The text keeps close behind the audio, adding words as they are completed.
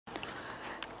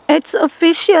It's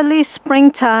officially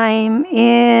springtime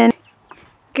and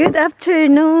good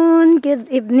afternoon, good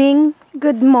evening,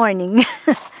 good morning.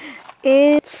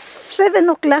 It's 7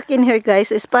 o'clock in here, guys.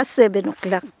 It's past 7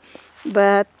 o'clock.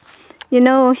 But, you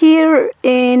know, here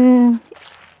in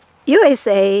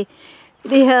USA,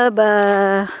 they have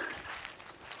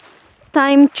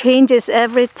time changes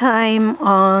every time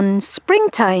on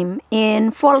springtime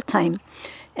and fall time.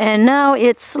 And now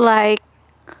it's like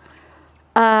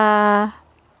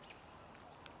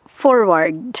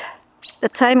forward. The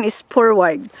time is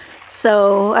forward.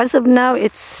 So as of now,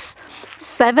 it's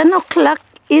 7 o'clock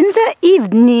in the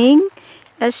evening.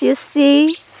 As you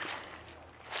see,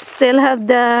 still have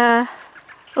the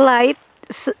light.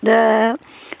 The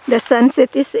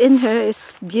sunset is in here.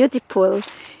 It's beautiful.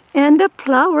 And the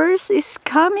flowers is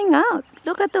coming out.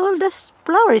 Look at all the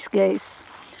flowers, guys.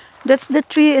 That's the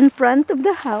tree in front of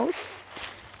the house.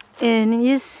 And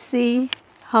you see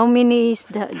how many is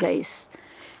that, guys?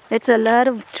 It's a lot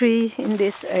of tree in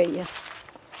this area.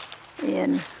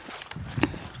 Ayan.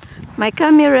 My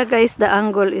camera, guys, the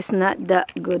angle is not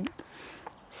that good.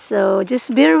 So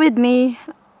just bear with me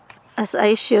as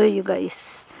I show you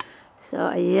guys.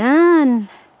 So ayan.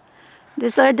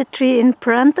 These are the tree in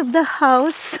front of the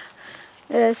house.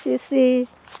 As you see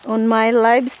on my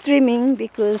live streaming,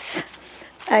 because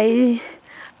I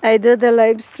do the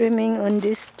live streaming on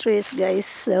these trees, guys.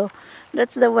 So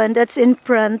that's the one that's in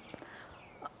front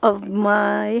of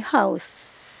my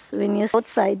house. When you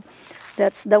outside,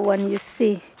 that's the one you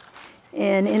see.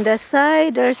 And in the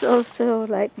side, there's also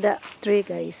like that tree,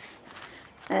 guys.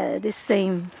 The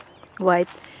same white.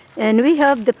 And we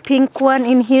have the pink one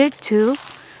in here too.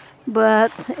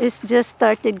 But it's just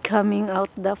started coming out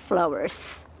the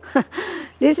flowers.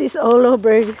 This is all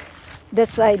over the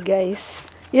side, guys.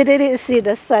 You didn't see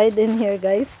the side in here,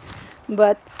 guys.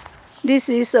 But this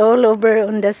is all over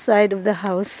on the side of the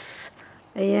house.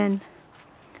 Ayan.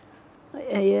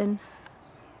 Ayan.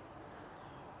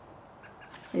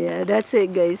 Yeah, that's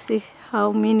it, guys. See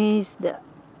how many is that?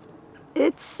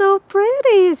 It's so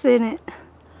pretty, isn't it?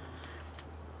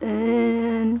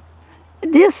 And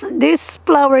this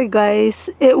flower, guys,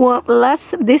 it won't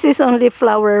last. This is only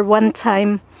flower one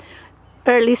time,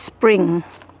 early spring.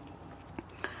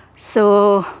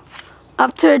 So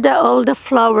after that, all the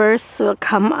flowers will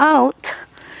come out.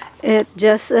 It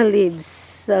just leaves,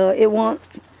 so it won't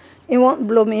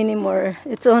bloom anymore.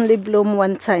 It's only bloom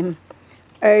one time,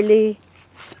 early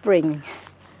spring.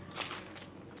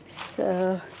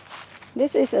 So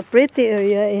this is a pretty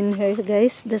area in here,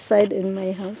 guys. The side in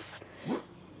my house.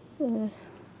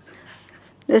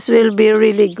 This will be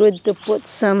really good to put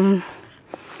some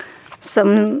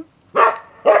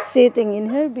seating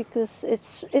in here because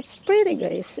it's pretty,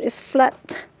 guys. It's flat.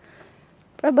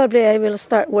 Probably I will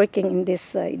start working in this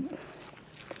side.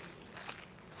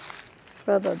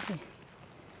 Probably.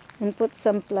 And put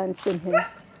some plants in here.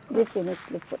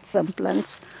 Definitely put some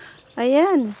plants.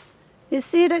 Ayan. You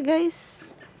see that,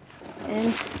 guys?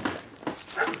 And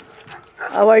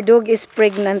our dog is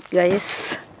pregnant,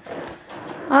 guys.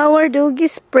 Our dog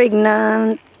is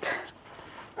pregnant.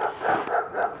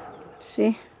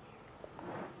 See?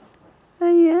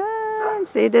 Ayan.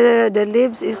 See, the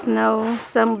leaves is now,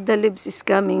 some of the leaves is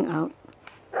coming out.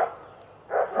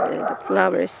 The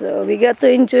flowers. So we got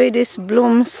to enjoy these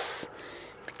blooms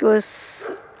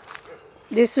because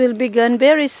this will be gone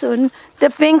very soon.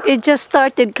 The pink, it just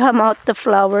started come out the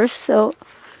flowers. So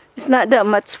it's not that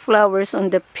much flowers on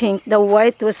the pink. The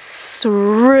white was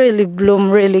really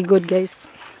bloom really good, guys.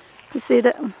 You see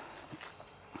that?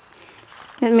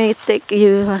 Let me take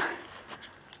you.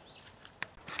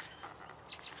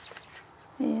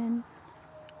 Ayan.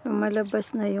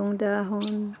 Lumalabas na yung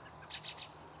dahon.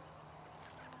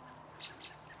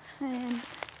 Ayan.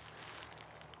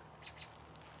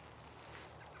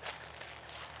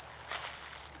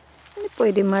 Hindi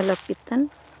pwede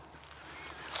malapitan.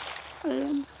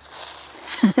 Ayan.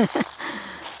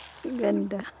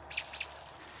 Ganda.